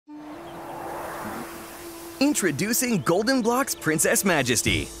Introducing Golden Blocks Princess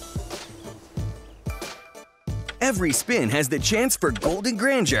Majesty. Every spin has the chance for golden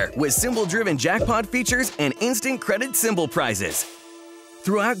grandeur with symbol-driven jackpot features and instant credit symbol prizes.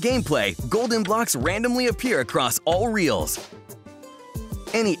 Throughout gameplay, golden blocks randomly appear across all reels.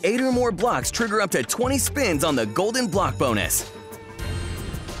 Any 8 or more blocks trigger up to 20 spins on the golden block bonus.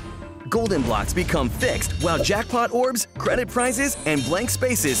 Golden blocks become fixed while jackpot orbs, credit prizes, and blank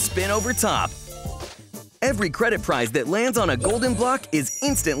spaces spin over top. Every credit prize that lands on a golden block is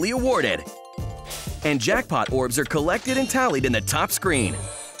instantly awarded. And jackpot orbs are collected and tallied in the top screen.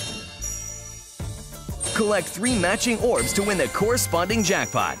 Collect 3 matching orbs to win the corresponding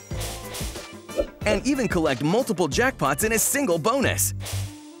jackpot. And even collect multiple jackpots in a single bonus.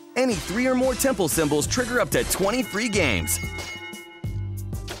 Any 3 or more temple symbols trigger up to 20 free games.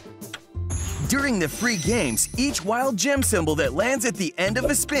 During the free games, each wild gem symbol that lands at the end of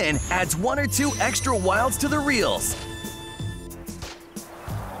a spin adds 1 or 2 extra wilds to the reels.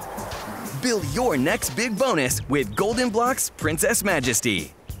 Build your next big bonus with Golden Blocks Princess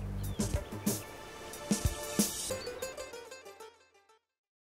Majesty.